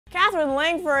Katherine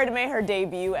Langford made her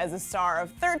debut as the star of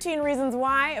 13 Reasons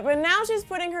Why, but now she's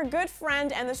putting her good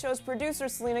friend and the show's producer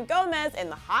Selena Gomez in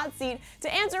the hot seat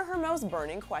to answer her most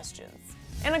burning questions.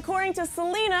 And according to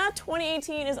Selena,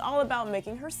 2018 is all about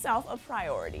making herself a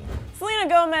priority. Selena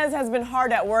Gomez has been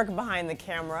hard at work behind the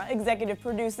camera, executive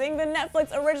producing the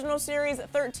Netflix original series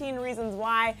 13 Reasons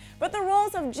Why, but the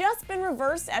roles have just been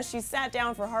reversed as she sat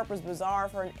down for Harper's Bazaar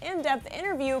for an in-depth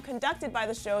interview conducted by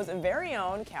the show's very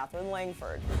own Katherine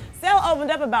Langford. Sel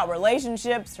opened up about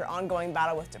relationships, her ongoing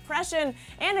battle with depression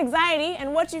and anxiety,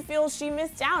 and what she feels she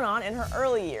missed out on in her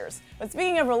early years. But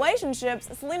speaking of relationships,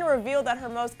 Selena revealed that her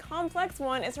most complex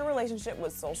one is her relationship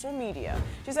with social media.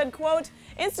 She said, quote,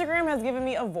 "Instagram has given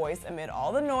me a voice amid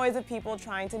all the noise of people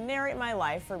trying to narrate my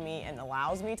life for me and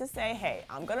allows me to say, hey,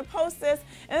 I'm gonna post this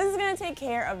and this is gonna take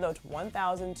care of those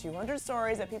 1,200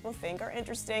 stories that people think are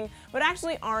interesting but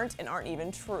actually aren't and aren't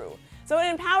even true. So it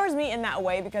empowers me in that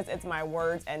way because it's my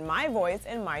words and my voice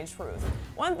and my truth.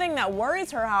 One thing that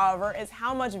worries her, however, is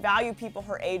how much value people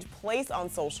her age place on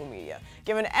social media,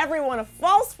 giving everyone a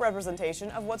false representation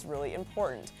of what's really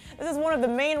important. This is one of the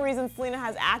main reasons Selena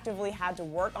has actively had to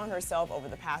work on herself over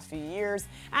the past few years,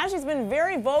 as she's been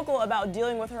very vocal about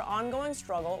dealing with her ongoing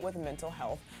struggle with mental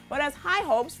health, but has high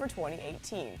hopes for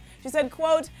 2018. She said,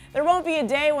 quote, "There won't be a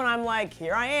day when I'm like,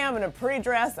 here I am in a pretty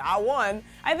dress, I won.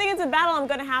 I think it's a battle I'm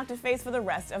gonna have to face for the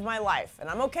rest of my life, and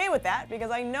I'm okay with that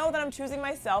because I know that I'm choosing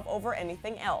myself over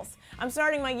anything else. I'm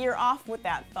starting my year off with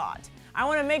that thought. I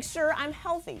want to make sure I'm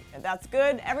healthy. If that's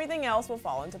good, everything else will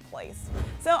fall into place."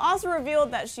 Sel also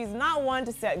revealed that she's not one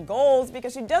to set goals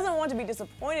because she doesn't want to be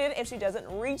disappointed if she doesn't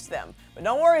reach them. But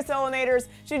don't worry, Selenators,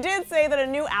 she did say that a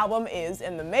new album is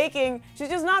in the making. She's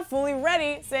just not fully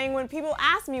ready, saying, "When people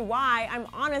ask me why, I'm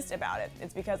honest about it.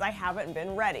 It's because I haven't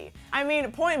been ready. I mean,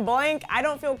 point blank, I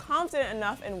don't feel confident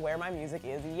enough in where my music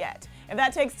is yet. If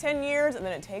that takes 10 years, then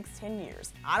it takes 10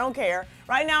 years. I don't care.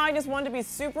 Right now, I just want to be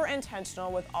super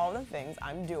intentional with all the things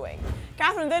I'm doing."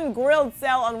 Katherine then grilled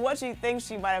Sel on what she thinks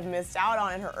she might have missed out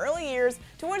on in her early years,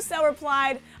 to which Sel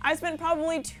replied, "I spent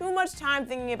probably too much time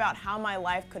thinking about how my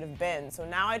life could have been, so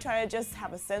now I try to just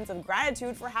have a sense of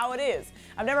gratitude for how it is.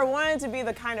 I've never wanted to be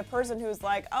the kind of person who's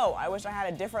like, oh, I wish I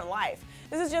had a different life.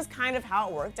 This is just kind of how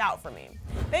it worked out for me."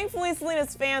 Thankfully,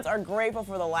 Selena's fans are grateful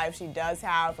for the life she does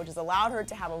have, which has allowed her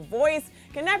to have a voice,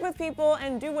 connect with people,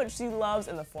 and do what she loves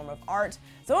in the form of art.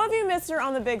 So if you missed her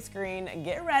on the big screen,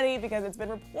 get ready because it's been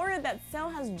reported that Sel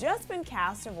has just been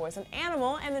cast to voice an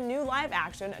animal in the new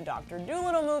live-action Dr.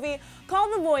 Dolittle movie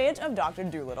called The Voyage of Dr.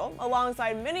 Dolittle,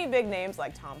 alongside many big names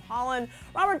like Tom Holland,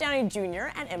 Robert Downey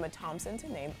Jr., and Emma Thompson,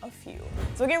 to name a few.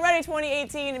 So get ready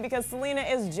 2018 because Selena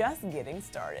is just getting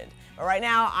started. But right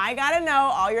now, I gotta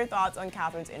know all your thoughts on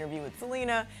Katherine's interview with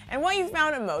Selena and what you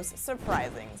found most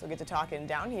surprising. So get to talking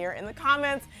down here in the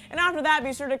comments, and after that,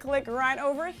 be sure to click right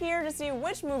over here to see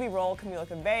which movie role Camila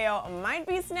Cabello might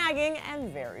be snagging, and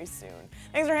very soon.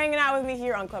 Thanks for hanging out with me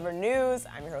here on Clevver News.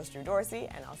 I'm your host, Drew Dorsey,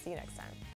 and I'll see you next time.